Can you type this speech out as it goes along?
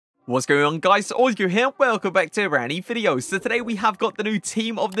What's going on, guys? Auzio here. Welcome back to a brand new video. So today we have got the new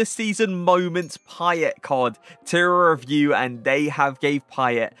Team of the Season Moments Payet card to review, and they have gave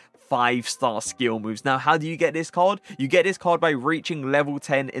Payet 5-star skill moves. Now, how do you get this card? You get this card by reaching level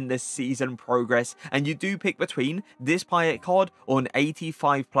 10 in the season progress, and you do pick between this Payet card or an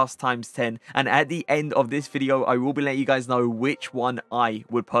 85 plus times 10, and at the end of this video I will be letting you guys know which one I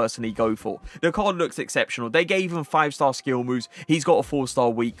would personally go for. The card looks exceptional. They gave him 5-star skill moves. He's got a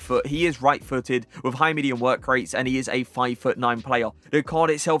 4-star weak foot. He is right-footed with high medium work rates, and he is a 5'9" player. The card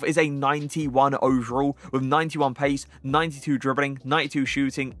itself is a 91 overall with 91 pace, 92 dribbling, 92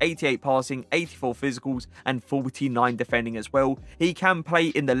 shooting, 88 passing, 84 physicals, and 49 defending as well. He can play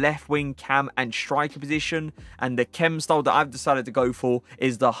in the left wing, cam, and striker position, and the chem style that I've decided to go for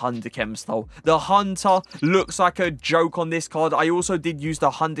is the Hunter chem style. The Hunter looks like a joke on this card. I also did use the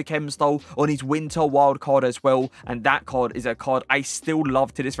Hunter chem style on his winter wild card as well, and that card is a card I still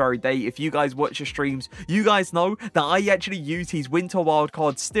love to this very day. If you guys watch the streams, you guys know that I actually use his winter wild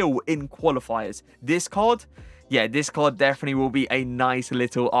card still in qualifiers. This card, yeah, this card definitely will be a nice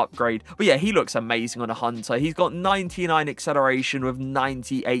little upgrade. But yeah, he looks amazing on a Hunter. He's got 99 acceleration with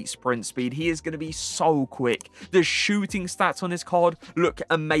 98 sprint speed. He is going to be so quick. The shooting stats on this card look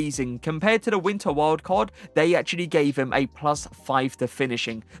amazing. Compared to the Winter Wild card, they actually gave him a +5 to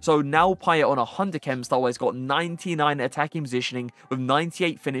finishing. So now Payet on a Hunter chem style has got 99 attacking positioning with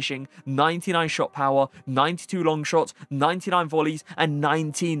 98 finishing, 99 shot power, 92 long shots, 99 volleys, and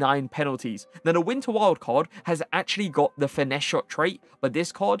 99 penalties. Now the Winter Wild card has actually got the finesse shot trait, but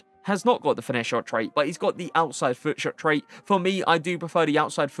this card has not got the finesse shot trait, but he's got the outside foot shot trait. For me, I do prefer the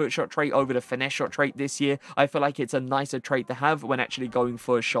outside foot shot trait over the finesse shot trait this year. I feel like it's a nicer trait to have when actually going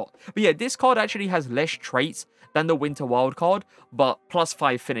for a shot. But yeah, this card actually has less traits than the Winter Wild card, but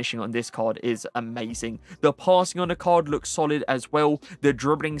 +5 finishing on this card is amazing. The passing on the card looks solid as well. The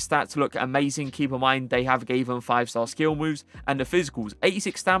dribbling stats look amazing. Keep in mind, they have gave him 5-star skill moves, and the physicals,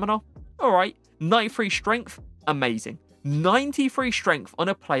 86 stamina, all right, 93 strength, amazing. 93 strength on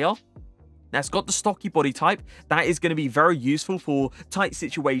a player that's got the stocky body type. That is going to be very useful for tight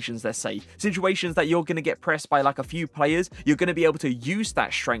situations, let's say. Situations that you're going to get pressed by like a few players. You're going to be able to use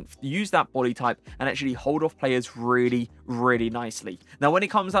that strength, use that body type, and actually hold off players really, really nicely. Now, when it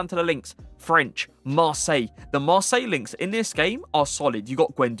comes down to the links, French, Marseille. The Marseille links in this game are solid. You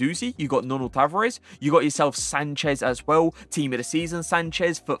got Guendouzi, you got Nuno Tavares, you got yourself Sanchez as well. Team of the Season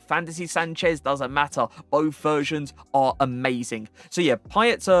Sanchez, Foot Fantasy Sanchez, doesn't matter. Both versions are amazing. So yeah,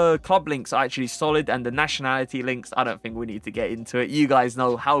 Payet's club links are actually solid, and the nationality links, I don't think we need to get into it. You guys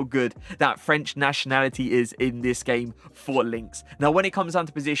know how good that French nationality is in this game for links. Now, when it comes down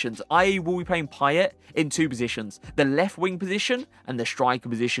to positions, I will be playing Payet in 2 positions, the left wing position and the striker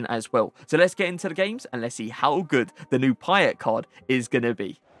position as well. So let's get into the games and let's see how good the new Payet card is going to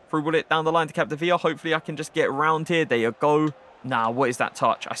be. Through bullet down the line to Capdevia. Hopefully I can just get around here. There you go. Now, what is that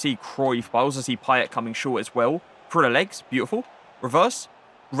touch? I see Cruyff, but I also see Payet coming short as well. Through the legs. Beautiful. Reverse.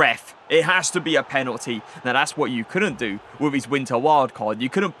 Ref. It has to be a penalty. Now, that's what you couldn't do with his Winter Wild card. You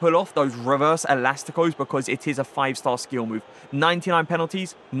couldn't pull off those reverse elasticos because it is a 5-star skill move. 99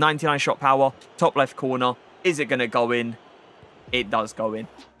 penalties, 99 shot power, top left corner. Is it going to go in? It does go in.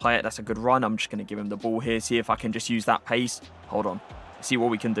 Payet, that's a good run. I'm just going to give him the ball here. See if I can just use that pace. Hold on. See what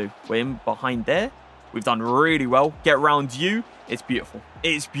we can do. We're in behind there. We've done really well. Get around you. It's beautiful.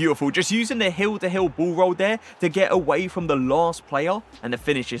 It's beautiful. Just using the hill-to-hill ball roll there to get away from the last player. And the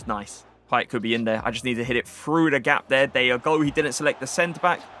finish is nice. Payet could be in there. I just need to hit it through the gap there. There you go. He didn't select the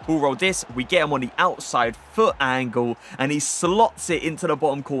centre-back. Ball roll this. We get him on the outside foot angle. And he slots it into the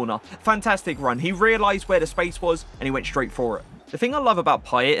bottom corner. Fantastic run. He realised where the space was. And he went straight for it. The thing I love about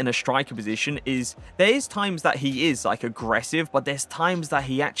Payet in a striker position is there is times that he is like aggressive, but there's times that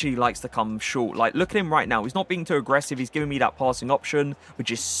he actually likes to come short. Like, look at him right now. He's not being too aggressive. He's giving me that passing option,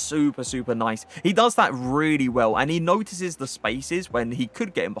 which is super, super nice. He does that really well, and he notices the spaces when he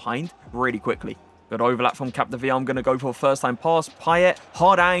could get him behind really quickly. Good overlap from Capdevia. I'm going to go for a first-time pass. Payet,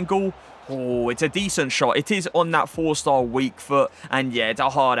 hard angle. Oh, it's a decent shot. It is on that 4-star weak foot. And yeah, it's a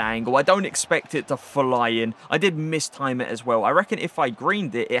hard angle. I don't expect it to fly in. I did mistime it as well. I reckon if I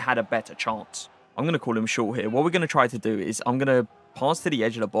greened it, it had a better chance. I'm going to call him short here. What we're going to try to do is I'm going to pass to the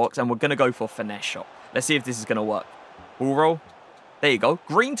edge of the box and we're going to go for a finesse shot. Let's see if this is going to work. Ball roll. There you go.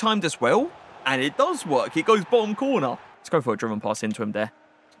 Green timed as well. And it does work. It goes bottom corner. Let's go for a driven pass into him there.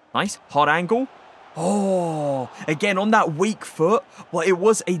 Nice. Hard angle. Oh, again on that weak foot. Well, it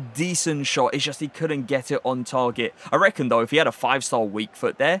was a decent shot. It's just he couldn't get it on target. I reckon, though, if he had a 5-star weak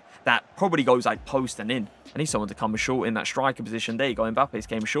foot there, that probably goes like post and in. I need someone to come short in that striker position. There you go. Mbappe's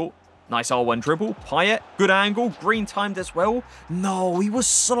came short. Nice R1 dribble. Payet. Good angle. Green timed as well. No, he was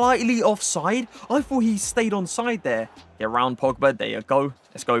slightly offside. I thought he stayed onside there. Get around Pogba. There you go.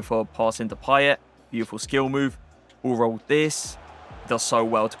 Let's go for a pass into Payet. Beautiful skill move. We'll roll this. Does so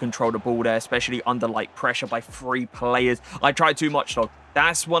well to control the ball there, especially under like pressure by 3 players. I tried too much though.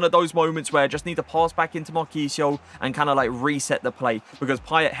 That's one of those moments where I just need to pass back into Marquinhos and kind of like reset the play because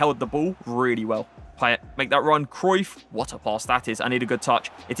Payet held the ball really well. Payet, make that run. Cruyff, what a pass that is. I need a good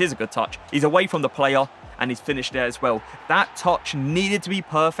touch. It is a good touch. He's away from the player and he's finished there as well. That touch needed to be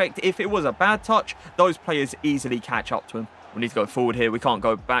perfect. If it was a bad touch, those players easily catch up to him. We need to go forward here. We can't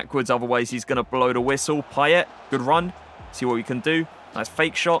go backwards, otherwise he's going to blow the whistle. Payet, good run. See what we can do. Nice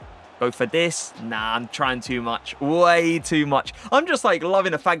fake shot. Go for this. Nah, I'm trying too much. Way too much. I'm just like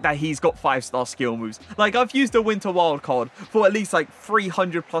loving the fact that he's got 5-star skill moves. Like I've used the winter wildcard for at least like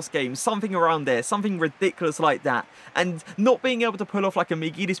 300 plus games. Something around there. Something ridiculous like that. And not being able to pull off like a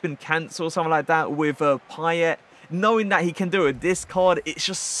Miguel spin cancel or something like that with Payet. Knowing that he can do it this card, it's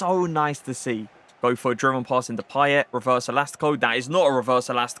just so nice to see. Go for a driven pass into Payet. Reverse elastico. That is not a reverse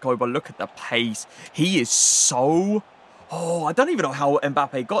elastico, but look at the pace. He is so... Oh, I don't even know how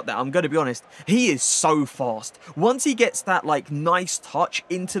Mbappe got that. I'm going to be honest. He is so fast. Once he gets that, like, nice touch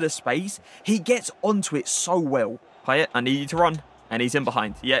into the space, he gets onto it so well. Payet, I need you to run. And he's in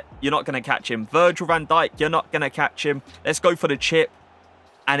behind. Yeah, you're not going to catch him. Virgil van Dijk, you're not going to catch him. Let's go for the chip.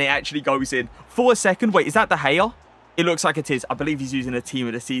 And it actually goes in. For a second, wait, is that De Gea? It looks like it is. I believe he's using a team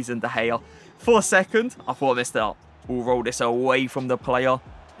of the season, De Gea. For a second, I thought I messed it up. We'll roll this away from the player.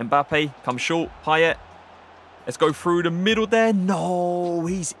 Mbappe, come short. Payet. Let's go through the middle there. No,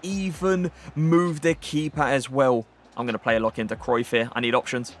 he's even moved the keeper as well. I'm going to play a lock into Cruyff here. I need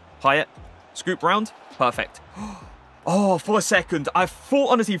options. Payet. Scoop round. Perfect. Oh, for a second. I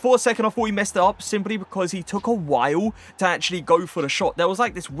thought, honestly, for a second, I thought he messed it up simply because he took a while to actually go for the shot. There was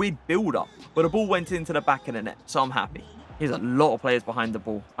like this weird build-up, but the ball went into the back of the net, so I'm happy. There's a lot of players behind the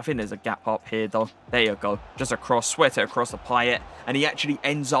ball. I think there's a gap up here, though. There you go. Just across, sweat it across the Payet, and he actually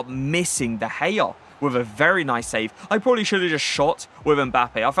ends up missing De Gea with a very nice save. I probably should have just shot with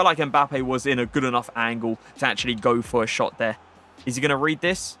Mbappe. I felt like Mbappe was in a good enough angle to actually go for a shot there. Is he going to read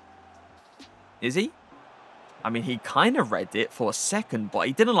this? Is he? I mean, he kind of read it for a second, but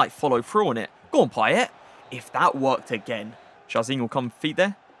he didn't, like, follow through on it. Go on, Payet. If that worked again. Shazin will come feet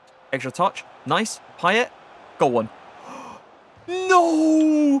there. Extra touch. Nice. Payet. Go on.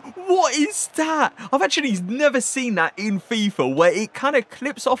 No! What is that? I've actually never seen that in FIFA, where it kind of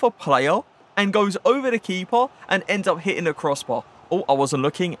clips off a player and goes over the keeper and ends up hitting the crossbar. Oh, I wasn't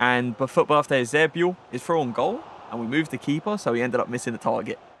looking, and Foot Birthday Zerbiel is through on goal, and we moved the keeper, so he ended up missing the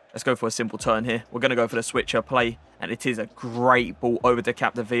target. Let's go for a simple turn here. We're going to go for the switcher play, and it is a great ball over to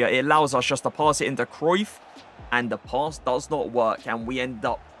Captain Villa. It allows us just to pass it into Cruyff, and the pass does not work, and we end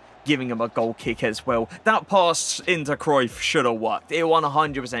up giving him a goal kick as well. That pass into Cruyff should have worked. It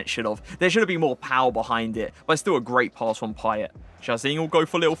 100% should have. There should have been more power behind it, but still a great pass from Payet. Shazin will go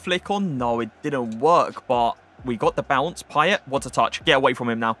for a little flick on. No, it didn't work, but we got the bounce. Payet, what a touch. Get away from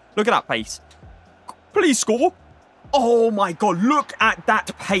him now. Look at that pace. Please score. Oh my God, look at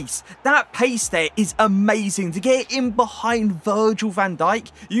that pace. That pace there is amazing. To get in behind Virgil van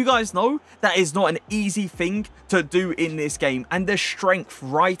Dijk, you guys know that is not an easy thing to do in this game. And the strength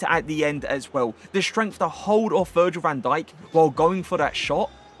right at the end as well. The strength to hold off Virgil van Dijk while going for that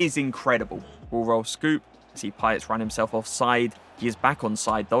shot is incredible. Ball roll scoop. See Payet's run himself offside. He is back on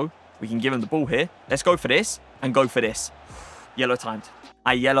side though. We can give him the ball here. Let's go for this and go for this. Yellow timed.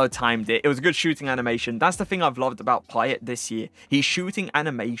 I yellow timed it. It was a good shooting animation. That's the thing I've loved about Payet this year. His shooting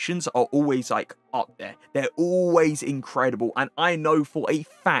animations are always like up there. They're always incredible. And I know for a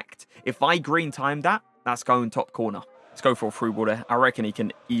fact, if I green time that, that's going top corner. Let's go for a through ball there. I reckon he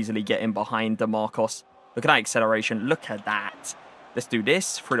can easily get in behind the Marcos. Look at that acceleration. Look at that. Let's do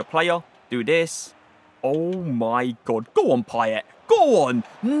this through the player. Do this. Oh my God. Go on, Payet. Go on.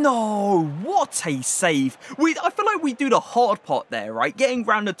 No. What a save. I feel like we do the hard part there, right? Getting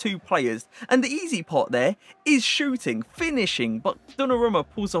round the 2 players. And the easy part there is shooting, finishing. But Donnarumma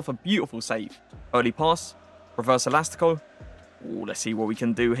pulls off a beautiful save. Early pass. Reverse elastico. Ooh, let's see what we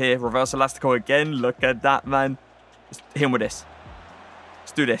can do here. Reverse elastico again. Look at that, man. Let's hit him with this.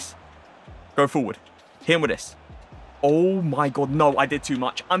 Let's do this. Go forward. Hit him with this. Oh my God, no, I did too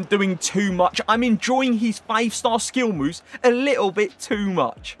much. I'm doing too much. I'm enjoying his 5-star skill moves a little bit too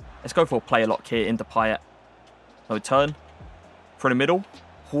much. Let's go for a player lock here into Payet. No turn. For the middle.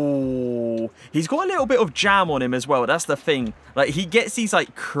 Oh, he's got a little bit of jam on him as well. That's the thing. Like, he gets these,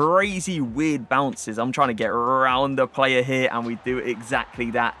 like, crazy weird bounces. I'm trying to get around the player here, and we do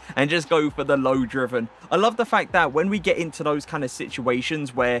exactly that. And just go for the low driven. I love the fact that when we get into those kind of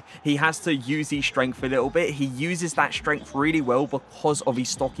situations where he has to use his strength a little bit, he uses that strength really well because of his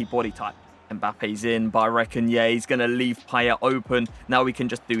stocky body type. Mbappe's in, but I reckon, yeah, he's going to leave Payet open. Now we can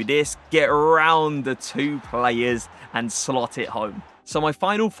just do this, get around the two players, and slot it home. So my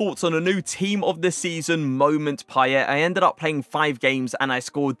final thoughts on a new team of the season moment, Payet. I ended up playing 5 games and I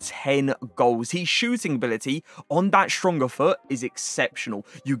scored 10 goals. His shooting ability on that stronger foot is exceptional.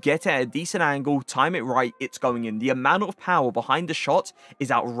 You get it at a decent angle, time it right, it's going in. The amount of power behind the shot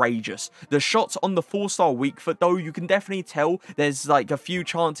is outrageous. The shots on the 4-star weak foot, though, you can definitely tell there's like a few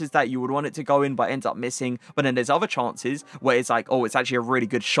chances that you would want it to go in but ends up missing. But then there's other chances where it's like, oh, it's actually a really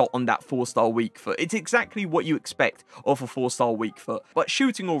good shot on that 4-star weak foot. It's exactly what you expect of a 4-star weak foot. But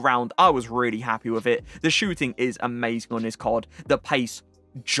shooting all round, I was really happy with it. The shooting is amazing on this card. The pace,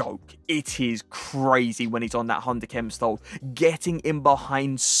 joke. It is crazy when he's on that Honda Chem style. Getting in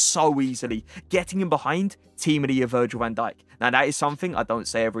behind so easily. Getting in behind, team of the year Virgil van Dijk. Now that is something I don't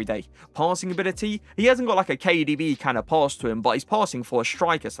say every day. Passing ability, he hasn't got like a KDB kind of pass to him, but he's passing for a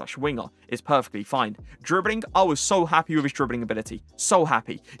striker / winger is perfectly fine. Dribbling, I was so happy with his dribbling ability. So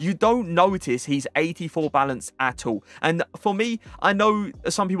happy. You don't notice he's 84 balance at all. And for me, I know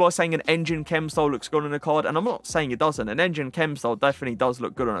some people are saying an engine chem style looks good on a card, and I'm not saying it doesn't. An engine chem style definitely does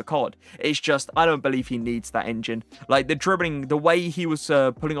look good on a card. It's just, I don't believe he needs that engine. Like the dribbling, the way he was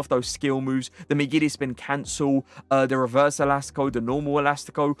pulling off those skill moves, the Migidi spin cancel, the reverse elastico, the normal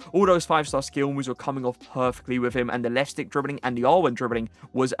elastico, all those 5-star skill moves were coming off perfectly with him, and the left stick dribbling and the R1 dribbling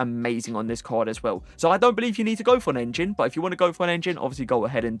was amazing on this card as well. So I don't believe you need to go for an engine, but if you want to go for an engine, obviously go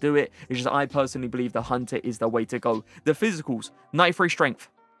ahead and do it. It's just I personally believe the Hunter is the way to go. The physicals, 93 strength.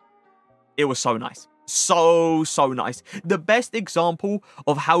 It was so nice. So nice. The best example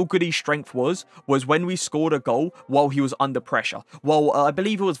of how good his strength was when we scored a goal while he was under pressure. Well, I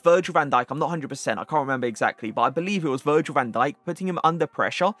believe it was Virgil van Dijk. I'm not 100%. I can't remember exactly, but I believe it was Virgil van Dijk putting him under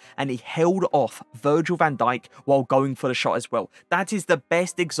pressure, and he held off Virgil van Dijk while going for the shot as well. That is the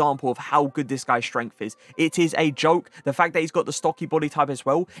best example of how good this guy's strength is. It is a joke. The fact that he's got the stocky body type as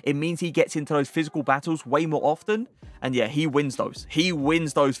well, it means he gets into those physical battles way more often. And yeah, he wins those. He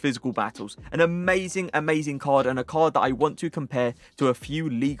wins those physical battles. An amazing card, and a card that I want to compare to a few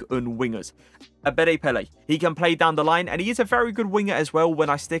Ligue 1 wingers. Abede Pele. He can play down the line, and he is a very good winger as well when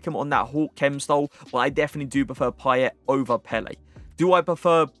I stick him on that Hawk Chem style, but I definitely do prefer Payet over Pele. Do I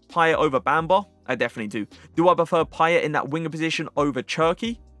prefer Payet over Bamba? I definitely do. Do I prefer Payet in that winger position over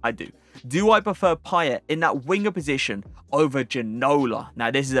Cherki? I do. Do I prefer Payet in that winger position over Ginola?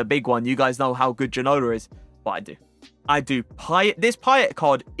 Now, this is a big one. You guys know how good Ginola is, but I do. I do. This Payet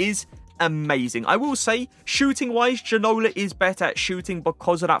card is amazing. I will say, shooting-wise, Ginola is better at shooting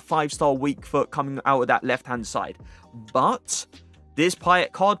because of that 5-star weak foot coming out of that left-hand side. But this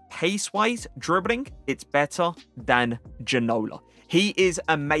Payet card, pace-wise, dribbling, it's better than Ginola. He is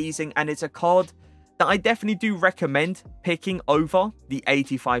amazing, and it's a card that I definitely do recommend picking over the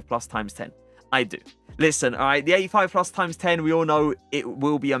 85 plus times 10. I do. Listen, all right, the 85 plus times 10, we all know it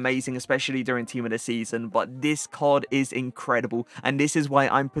will be amazing, especially during Team of the Season, but this card is incredible, and this is why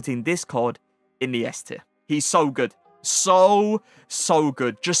I'm putting this card in the S tier. He's so good. So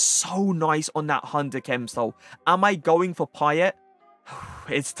good. Just so nice on that Hunter Chem style. Am I going for Payet?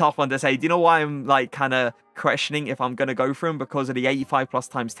 It's a tough one to say. Do you know why I'm like kind of questioning if I'm going to go for him? Because of the 85 plus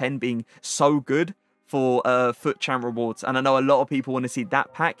times 10 being so good for foot champ rewards, and I know a lot of people want to see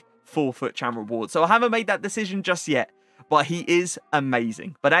that pack for foot champ rewards. So I haven't made that decision just yet, but he is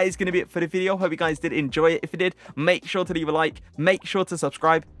amazing. But that is going to be it for the video. Hope you guys did enjoy it. If you did, make sure to leave a like, make sure to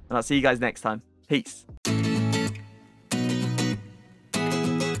subscribe, and I'll see you guys next time. Peace.